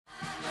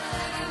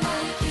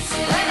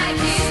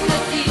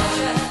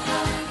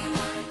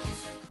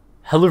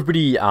Hello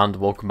everybody and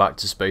welcome back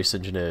to Space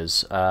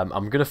Engineers. I'm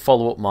going to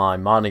follow up my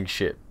mining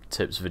ship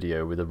tips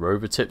video with a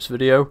rover tips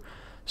video.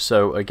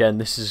 So again,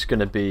 this is going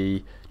to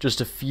be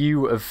just a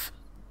few of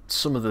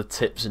some of the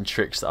tips and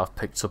tricks that I've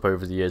picked up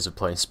over the years of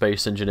playing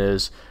Space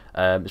Engineers.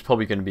 It's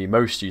probably going to be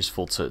most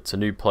useful to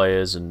new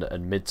players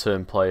and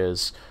mid-term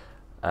players.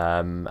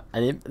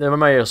 There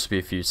may also be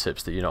a few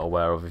tips that you're not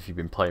aware of if you've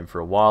been playing for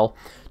a while.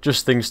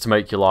 Just things to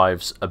make your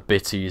lives a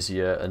bit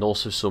easier, and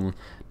also some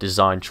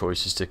design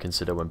choices to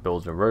consider when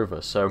building a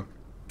rover. So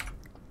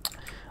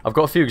I've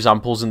got a few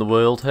examples in the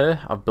world here.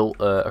 I've built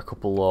a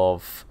couple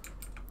of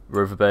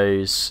rover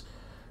bays.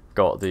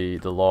 Got the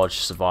large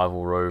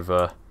survival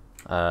rover.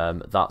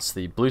 That's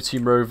the blue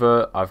team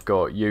rover. I've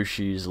got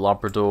Yoshi's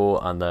Labrador,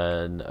 and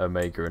then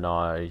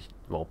Omega's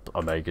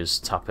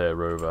Tapir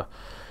rover.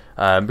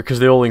 Because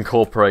they all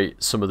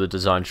incorporate some of the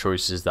design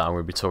choices that I'm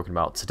going to be talking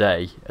about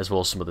today, as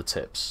well as some of the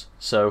tips.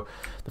 So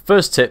the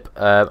first tip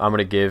I'm going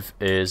to give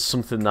is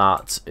something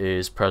that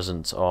is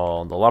present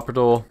on the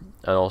Labrador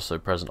and also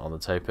present on the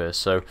Tapir.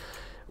 So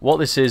what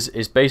this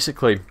is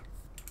basically,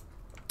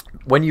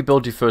 when you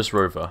build your first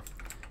rover,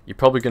 you're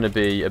probably going to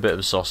be a bit of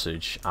a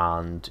sausage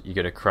and you're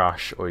going to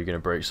crash or you're going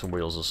to break some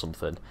wheels or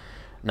something.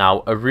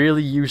 Now, a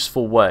really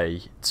useful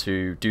way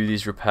to do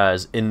these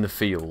repairs in the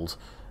field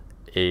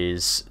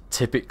is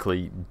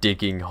typically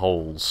digging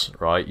holes,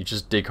 right? You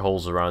just dig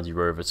holes around your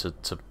rover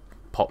to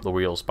pop the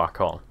wheels back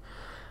on,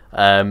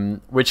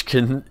 which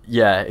can,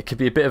 it could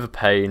be a bit of a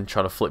pain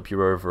trying to flip your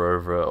rover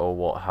over or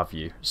what have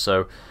you.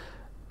 So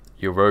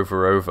your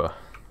rover over,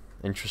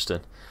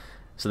 interesting.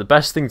 So the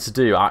best thing to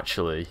do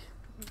actually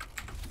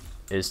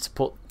is to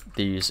put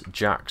these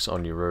jacks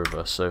on your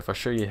rover. So if I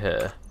show you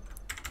here,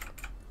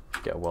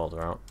 get a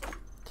welder out.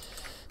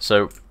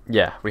 So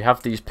yeah, we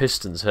have these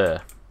pistons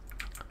here.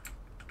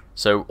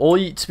 So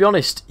to be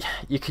honest,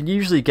 you can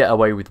usually get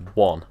away with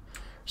one.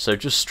 So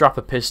just strap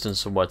a piston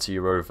somewhere to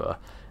your rover,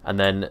 and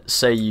then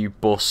say you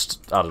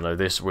bust, I don't know,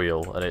 this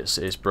wheel and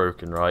it's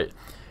broken, right?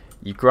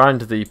 You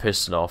grind the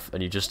piston off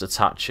and you just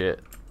attach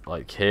it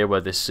like here where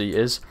this seat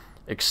is,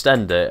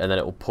 extend it, and then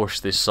it will push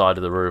this side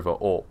of the rover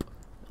up,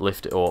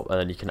 lift it up,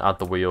 and then you can add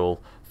the wheel,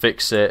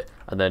 fix it,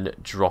 and then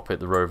drop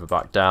the rover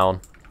back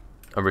down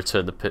and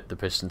return the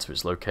piston to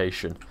its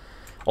location.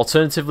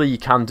 Alternatively, you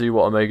can do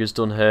what Omega's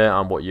done here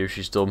and what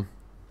Yoshi's done,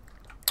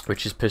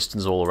 which is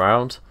pistons all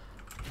around.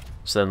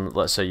 So then,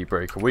 let's say you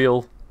break a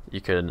wheel,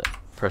 you can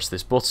press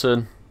this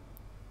button,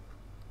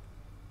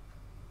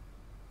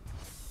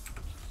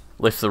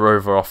 lift the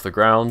rover off the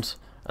ground,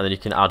 and then you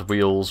can add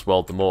wheels,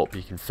 weld them up,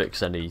 you can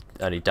fix any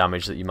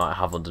damage that you might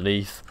have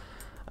underneath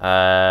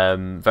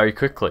very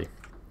quickly.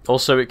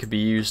 Also, it could be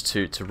used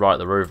to right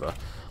the rover.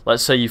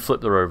 Let's say you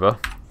flip the rover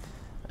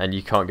and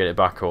you can't get it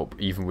back up,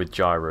 even with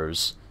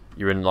gyros.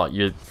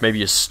 Maybe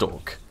you're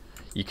stuck.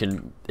 You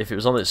can, if it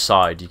was on its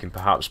side, you can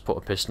perhaps put a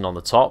piston on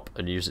the top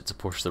and use it to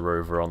push the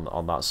rover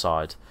on that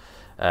side.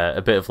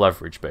 A bit of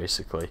leverage,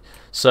 basically.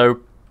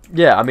 So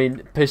yeah, I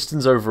mean,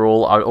 pistons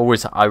overall, I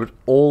would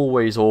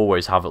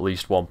always have at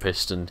least one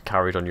piston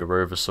carried on your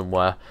rover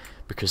somewhere,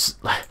 because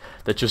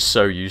they're just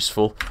so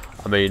useful.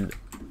 I mean,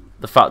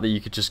 the fact that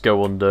you could just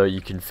go under, you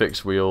can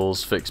fix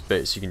wheels, fix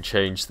bits, you can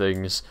change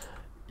things.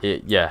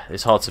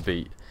 It's hard to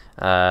beat.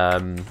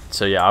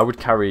 So yeah, I would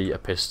carry a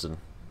piston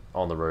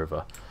on the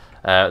rover.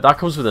 That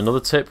comes with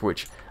another tip,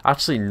 which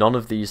actually none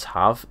of these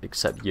have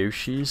except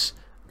Yoshi's,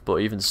 but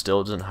even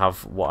still it doesn't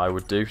have what I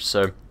would do.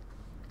 So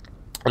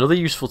another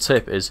useful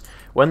tip is,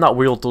 when that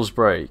wheel does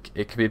break,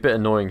 it can be a bit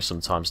annoying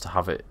sometimes to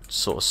have it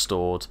sort of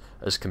stored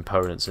as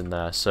components in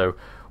there. So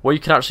what you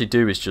can actually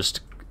do is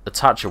just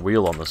attach a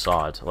wheel on the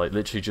side, like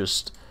literally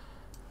just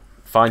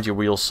find your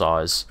wheel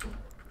size,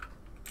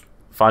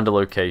 find a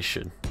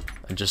location,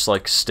 and just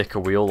like stick a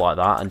wheel like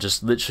that and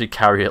just literally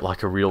carry it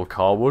like a real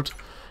car would.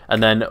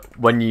 And then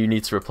when you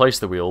need to replace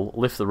the wheel,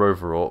 lift the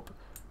rover up,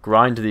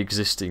 grind the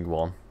existing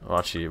one. Well,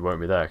 actually it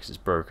won't be there because it's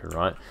broken,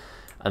 right?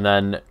 And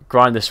then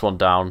grind this one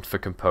down for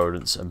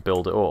components and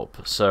build it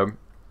up. So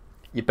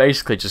you're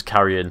basically just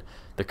carrying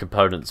the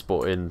components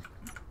but in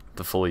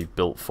the fully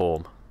built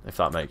form, if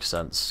that makes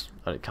sense.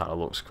 And it kind of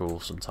looks cool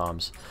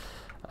sometimes.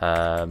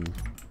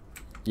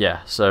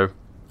 Yeah, so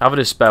having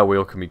a spare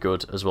wheel can be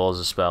good, as well as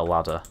a spare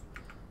ladder.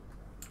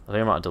 I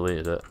think I might have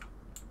deleted it.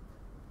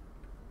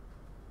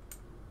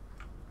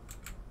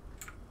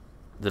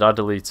 Did I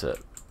delete it?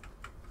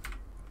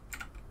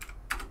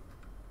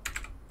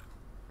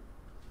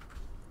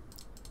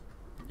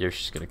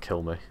 Yoshi's gonna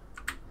kill me.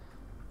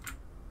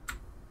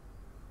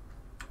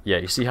 Yeah,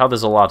 you see how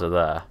there's a ladder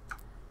there?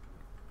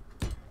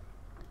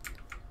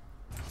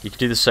 You can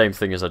do the same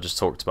thing as I just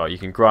talked about. You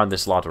can grind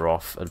this ladder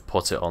off and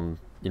put it on,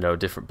 a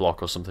different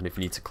block or something if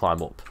you need to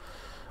climb up,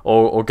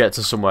 or get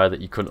to somewhere that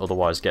you couldn't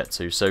otherwise get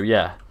to. So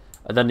yeah,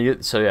 and then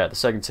the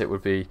second tip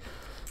would be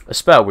a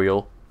spare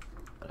wheel,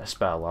 and a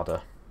spare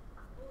ladder.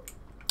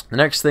 The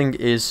next thing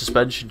is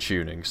suspension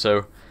tuning.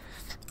 So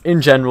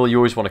in general, you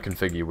always want to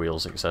configure your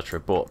wheels,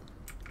 etc. But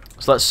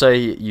so let's say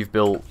you've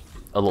built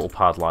a little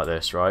pad like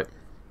this, right?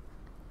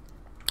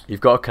 You've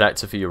got a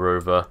connector for your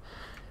rover.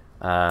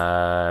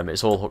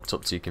 It's all hooked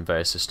up to your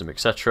conveyor system,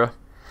 etc.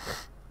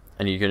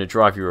 And you're going to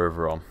drive your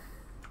rover on.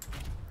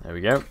 There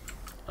we go.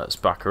 Let's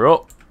back her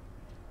up.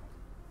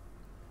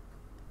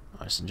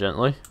 Nice and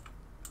gently.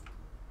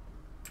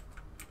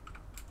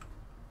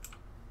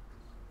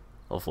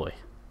 Lovely.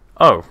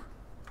 Oh!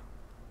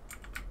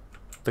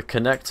 The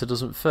connector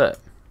doesn't fit.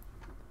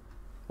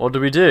 What do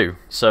we do?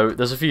 So,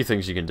 there's a few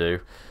things you can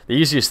do. The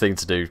easiest thing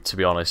to do, to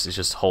be honest, is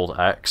just hold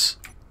X.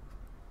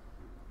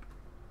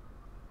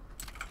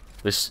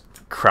 This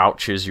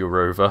crouches your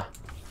rover.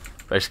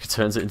 Basically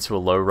turns it into a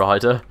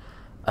lowrider.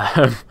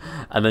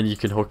 And then you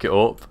can hook it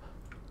up.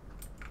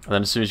 And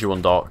then as soon as you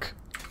undock,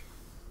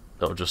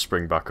 it'll just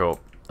spring back up.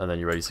 And then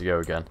you're ready to go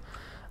again.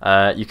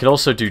 You can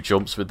also do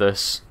jumps with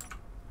this,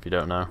 if you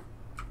don't know.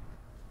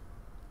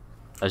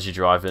 As you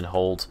drive in,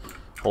 hold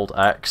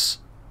X.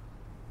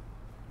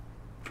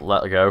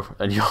 Let it go,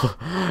 and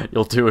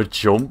you'll do a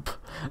jump.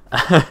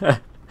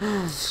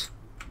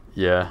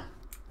 Yeah.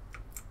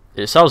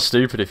 It sounds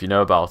stupid if you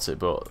know about it,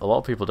 but a lot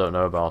of people don't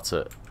know about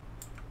it.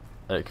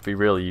 It could be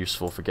really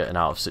useful for getting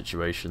out of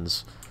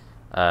situations.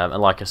 And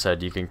like I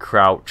said, you can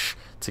crouch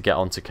to get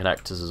onto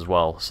connectors as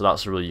well, so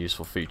that's a really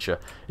useful feature.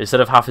 Instead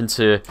of having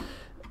to,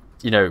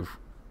 you know,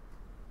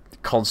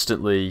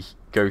 constantly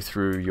go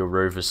through your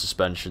rover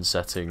suspension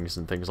settings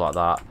and things like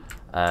that,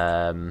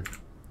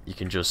 you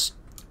can just...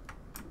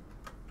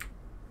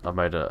 I've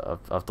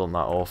done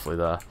that awfully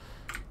there.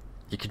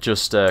 You can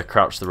just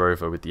crouch the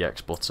rover with the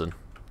X button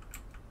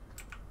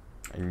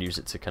and use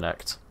it to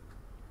connect.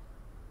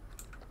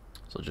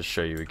 So I'll just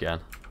show you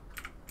again.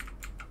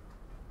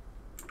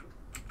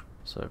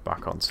 So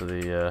back onto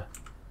the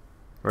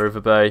rover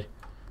bay,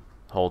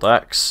 hold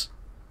X,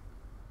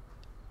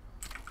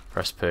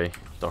 press P,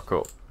 dock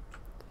up.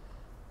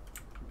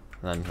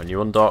 And then when you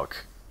undock,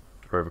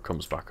 the rover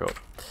comes back up.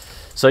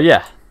 So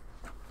yeah,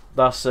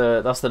 that's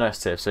the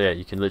next tip. So yeah,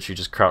 you can literally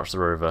just crouch the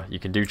rover. You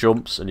can do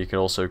jumps, and you can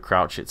also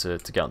crouch it to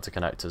get onto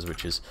connectors,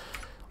 which is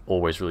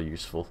always really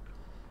useful.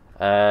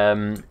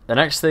 The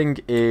next thing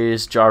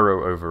is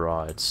gyro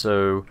override.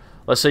 So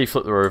let's say you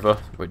flip the rover,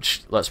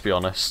 which, let's be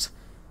honest,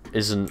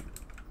 isn't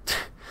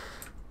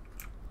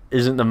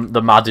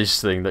the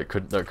maddest thing that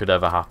could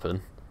ever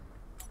happen.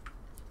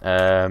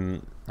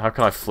 How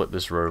can I flip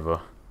this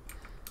rover?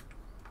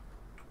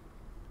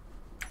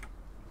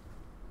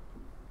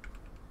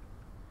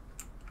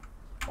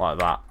 Like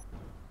that.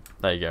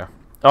 There you go.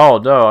 Oh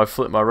no, I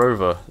flipped my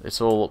rover. It's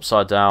all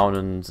upside down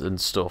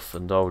and stuff,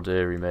 and oh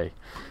dearie me.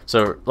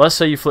 So let's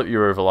say you flip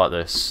your rover like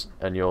this,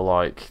 and you're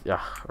like,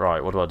 yeah,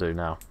 right, what do I do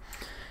now?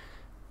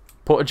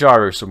 Put a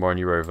gyro somewhere in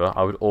your rover.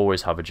 I would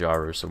always have a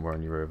gyro somewhere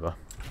in your rover.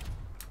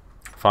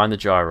 Find the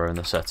gyro in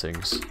the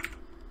settings.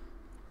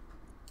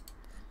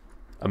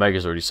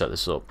 Omega's already set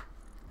this up.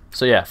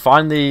 So yeah,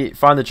 find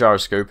the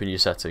gyroscope in your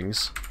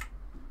settings.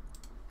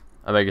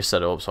 Omega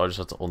set it up, so I just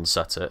have to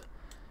unset it.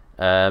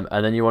 And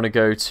then you want to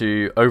go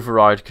to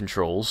override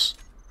controls,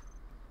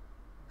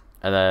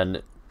 and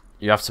then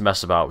you have to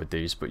mess about with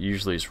these, but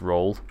usually it's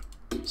roll.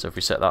 So if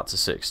we set that to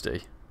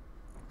 60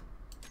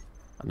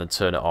 and then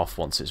turn it off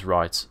once it's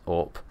right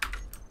up,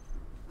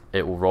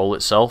 it will roll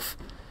itself.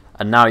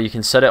 And now you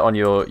can set it on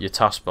your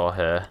taskbar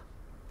here,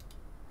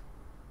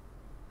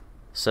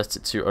 set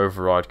it to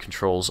override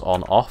controls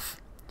on off.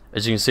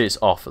 As you can see, it's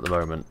off at the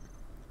moment,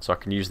 so I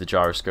can use the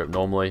gyroscope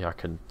normally. I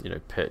can, you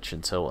know, pitch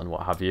and tilt and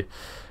what have you.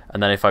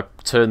 And then if I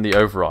turn the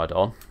override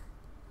on,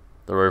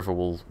 the rover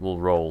will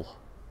roll.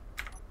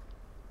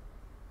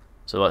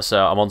 So let's say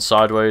I'm on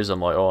sideways,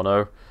 I'm like, oh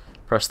no,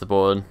 press the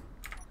button,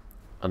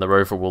 and the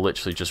rover will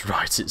literally just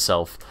right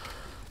itself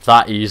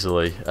that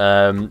easily.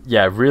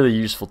 Yeah, really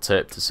useful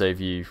tip to save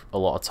you a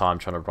lot of time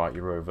trying to right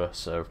your rover.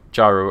 So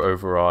gyro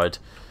override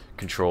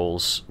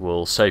controls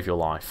will save your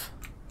life.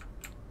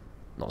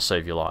 Not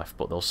save your life,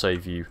 but they'll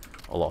save you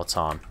a lot of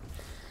time.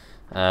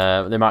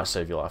 They might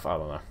save your life, I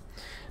don't know.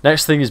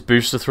 Next thing is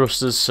booster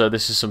thrusters. So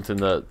this is something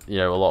that, you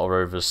know, a lot of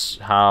rovers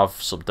have,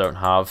 some don't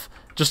have.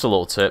 Just a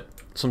little tip.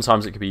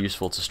 Sometimes it can be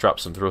useful to strap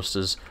some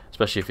thrusters,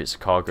 especially if it's a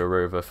cargo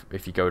rover,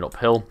 if you're going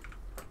uphill.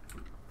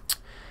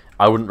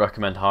 I wouldn't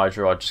recommend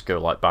hydro. I'd just go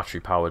like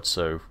battery powered,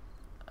 so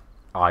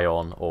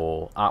ion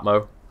or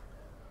atmo.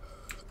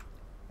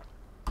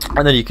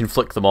 And then you can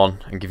flick them on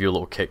and give you a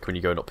little kick when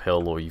you're going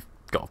uphill or you've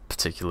got a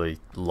particularly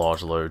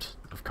large load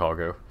of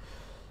cargo.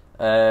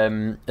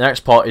 The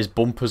next part is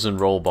bumpers and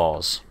roll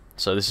bars.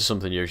 So this is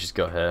something Yoshi's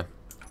got here.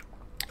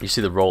 You see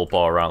the roll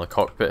bar around the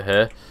cockpit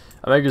here.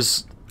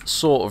 Omega's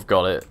sort of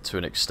got it to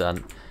an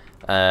extent.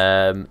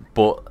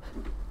 But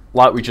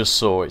like we just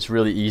saw, it's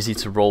really easy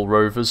to roll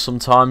rovers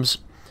sometimes.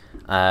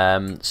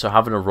 So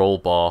having a roll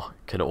bar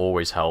can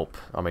always help.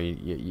 I mean,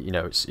 you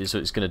know, it's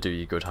going to do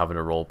you good having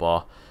a roll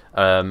bar.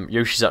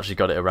 Yoshi's actually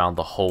got it around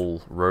the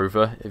whole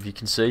rover, if you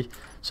can see.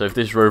 So if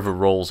this rover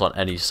rolls on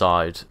any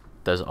side,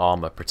 there's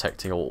armor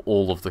protecting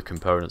all of the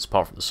components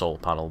apart from the solar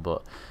panel,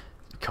 but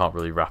you can't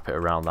really wrap it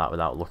around that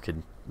without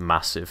looking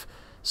massive.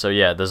 So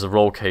yeah, there's a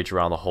roll cage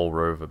around the whole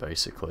rover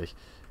basically,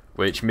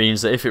 which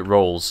means that if it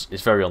rolls,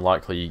 it's very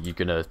unlikely you're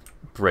going to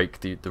break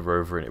the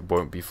rover and it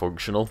won't be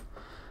functional.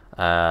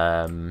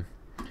 Another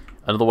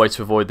way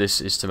to avoid this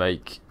is to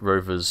make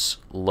rovers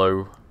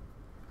low,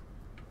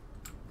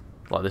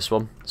 like this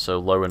one, so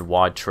low and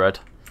wide tread.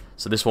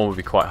 So this one would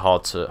be quite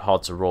hard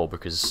to roll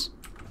because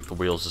the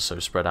wheels are so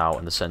spread out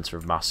and the centre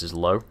of mass is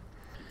low.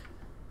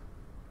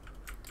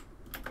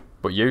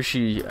 But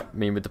Yoshi, I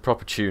mean, with the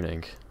proper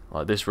tuning,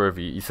 like this rover,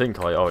 you think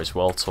like, oh, it's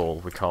well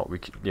tall.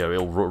 You know,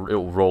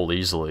 it'll roll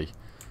easily.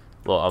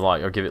 Look,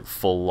 I'll give it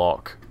full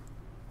lock.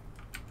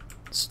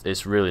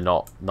 It's really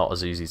not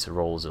as easy to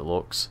roll as it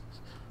looks.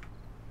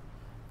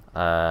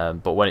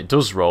 But when it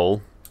does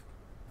roll,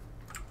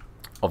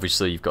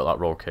 obviously you've got that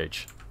roll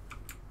cage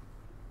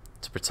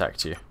to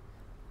protect you.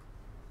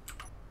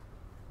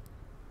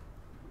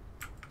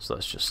 So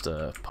let's just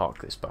park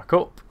this back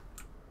up.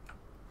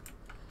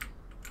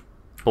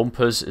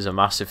 Bumpers is a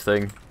massive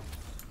thing.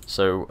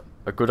 So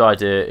a good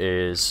idea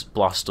is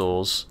blast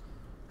doors.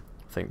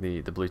 I think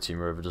the Blue Team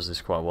Rover does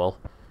this quite well.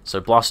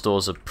 So blast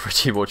doors are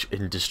pretty much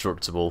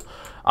indestructible.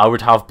 I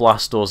would have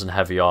blast doors and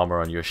heavy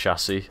armor on your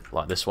chassis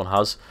like this one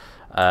has,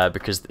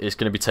 because it's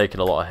going to be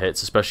taking a lot of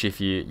hits, especially if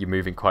you're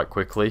moving quite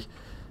quickly.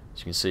 As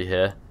you can see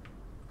here,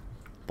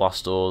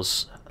 blast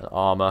doors,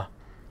 armor,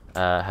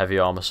 heavy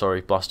armor.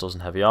 Sorry, blast doors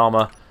and heavy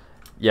armor.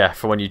 Yeah,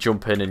 for when you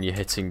jump in and you're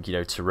hitting, you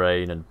know,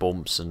 terrain and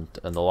bumps and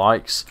the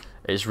likes,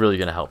 it's really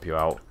going to help you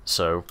out.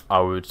 So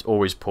I would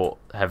always put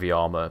heavy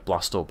armor,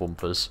 blast door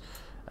bumpers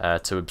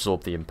to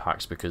absorb the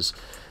impacts, because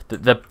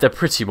they're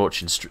pretty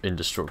much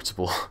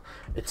indestructible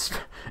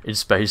in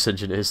Space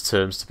Engineers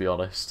terms, to be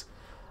honest.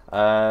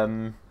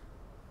 Wheel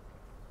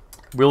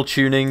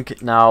tuning,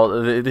 now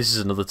this is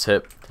another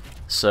tip.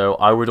 So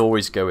I would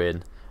always go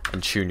in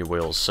and tune your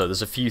wheels. So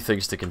there's a few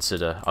things to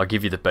consider. I'll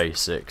give you the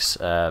basics,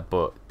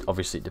 but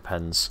obviously it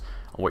depends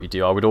on what you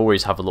do. I would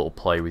always have a little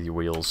play with your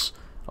wheels.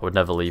 I would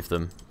never leave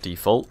them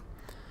default.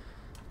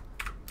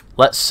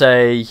 Let's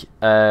say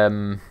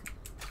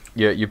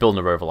you're building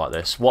a rover like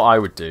this. What I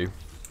would do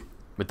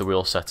with the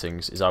wheel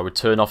settings is I would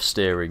turn off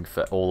steering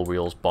for all the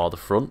wheels bar the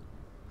front,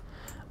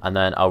 and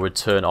then I would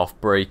turn off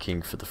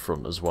braking for the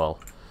front as well.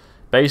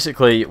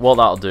 Basically what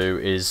that'll do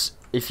is,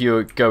 if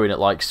you're going at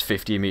like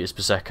 50 meters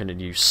per second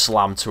and you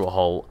slam to a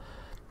halt,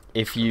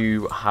 if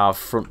you have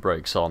front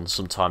brakes on,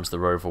 sometimes the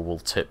rover will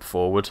tip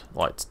forward,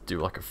 like to do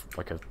like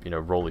a you know,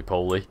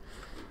 roly-poly,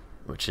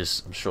 which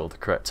is, I'm sure, the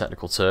correct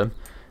technical term.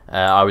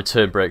 I would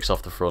turn brakes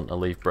off the front and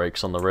leave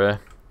brakes on the rear,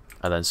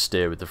 and then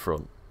steer with the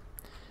front.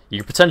 You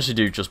could potentially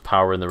do just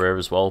power in the rear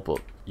as well, but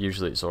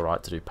usually it's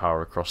alright to do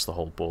power across the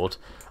whole board.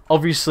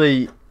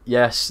 Obviously,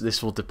 yes,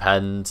 this will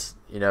depend,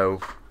 you know.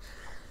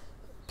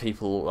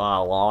 People,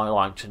 oh, well, I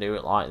like to do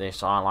it like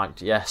this, I like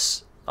to,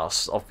 yes,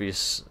 that's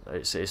obvious,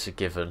 it's a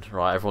given,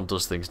 right? Everyone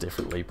does things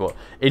differently, but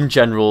in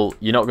general,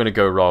 you're not going to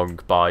go wrong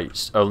by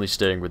only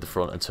steering with the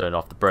front and turning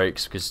off the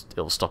brakes, because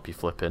it'll stop you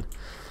flipping,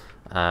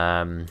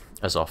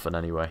 as often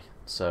anyway.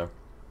 So,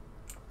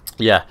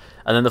 yeah,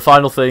 and then the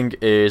final thing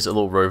is a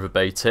little rover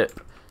bay tip.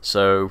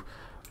 So,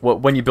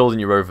 when you're building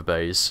your rover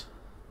bays,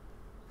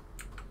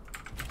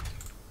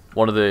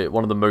 one of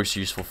the most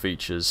useful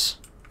features,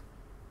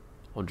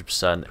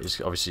 100%, is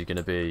obviously going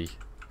to be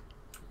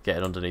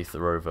getting underneath the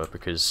rover,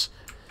 because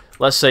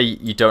let's say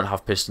you don't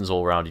have pistons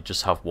all around, you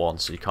just have one,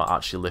 so you can't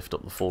actually lift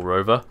up the full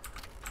rover.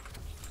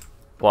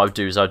 What I'd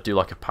do is I'd do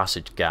like a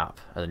passage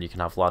gap, and then you can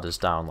have ladders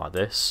down like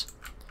this,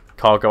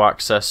 cargo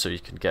access so you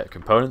can get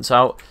components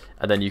out,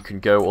 and then you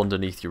can go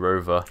underneath your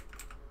rover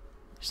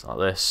just like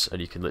this, and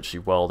you can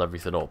literally weld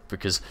everything up,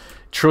 because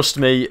trust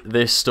me,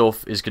 this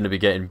stuff is going to be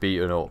getting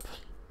beaten up.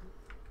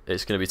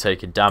 It's going to be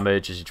taking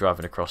damage as you're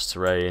driving across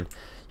terrain.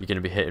 You're going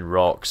to be hitting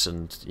rocks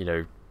and, you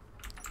know,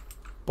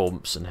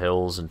 bumps and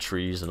hills and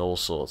trees and all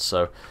sorts.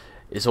 So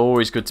it's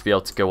always good to be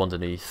able to go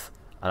underneath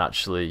and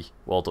actually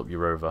weld up your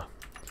rover.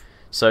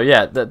 So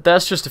yeah,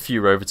 that's just a few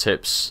rover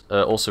tips.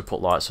 Also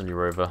put lights on your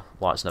rover.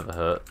 Lights never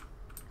hurt.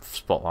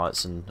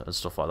 Spotlights and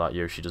stuff like that.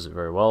 Yoshi does it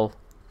very well,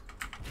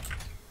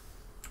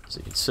 as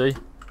you can see.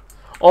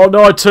 Oh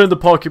no, I turned the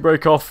parking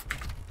brake off.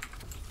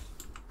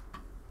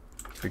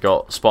 We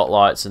got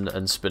spotlights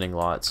and spinning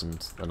lights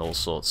and all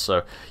sorts.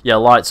 So yeah,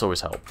 lights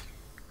always help.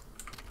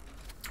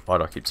 Why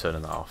do I keep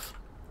turning that off?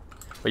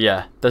 But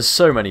yeah, there's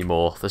so many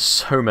more. There's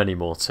so many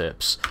more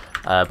tips.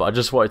 But I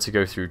just wanted to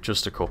go through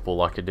just a couple,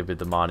 like I did with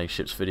the mining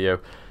ships video,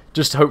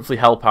 just to hopefully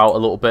help out a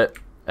little bit.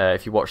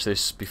 If you watch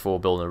this before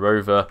building a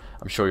rover,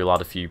 I'm sure you'll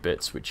add a few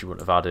bits which you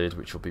wouldn't have added,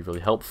 which will be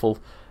really helpful.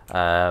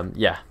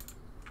 Yeah,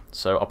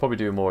 so I'll probably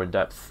do a more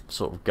in-depth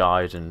sort of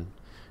guide and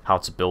how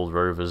to build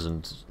rovers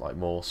and like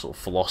more sort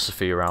of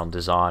philosophy around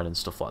design and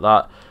stuff like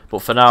that.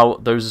 But for now,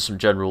 those are some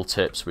general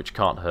tips which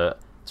can't hurt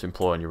to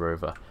employ on your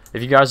rover.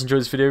 If you guys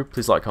enjoyed this video,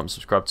 please like, comment,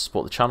 subscribe to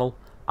support the channel.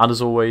 And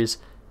as always,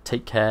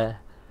 take care,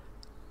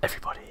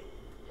 everybody.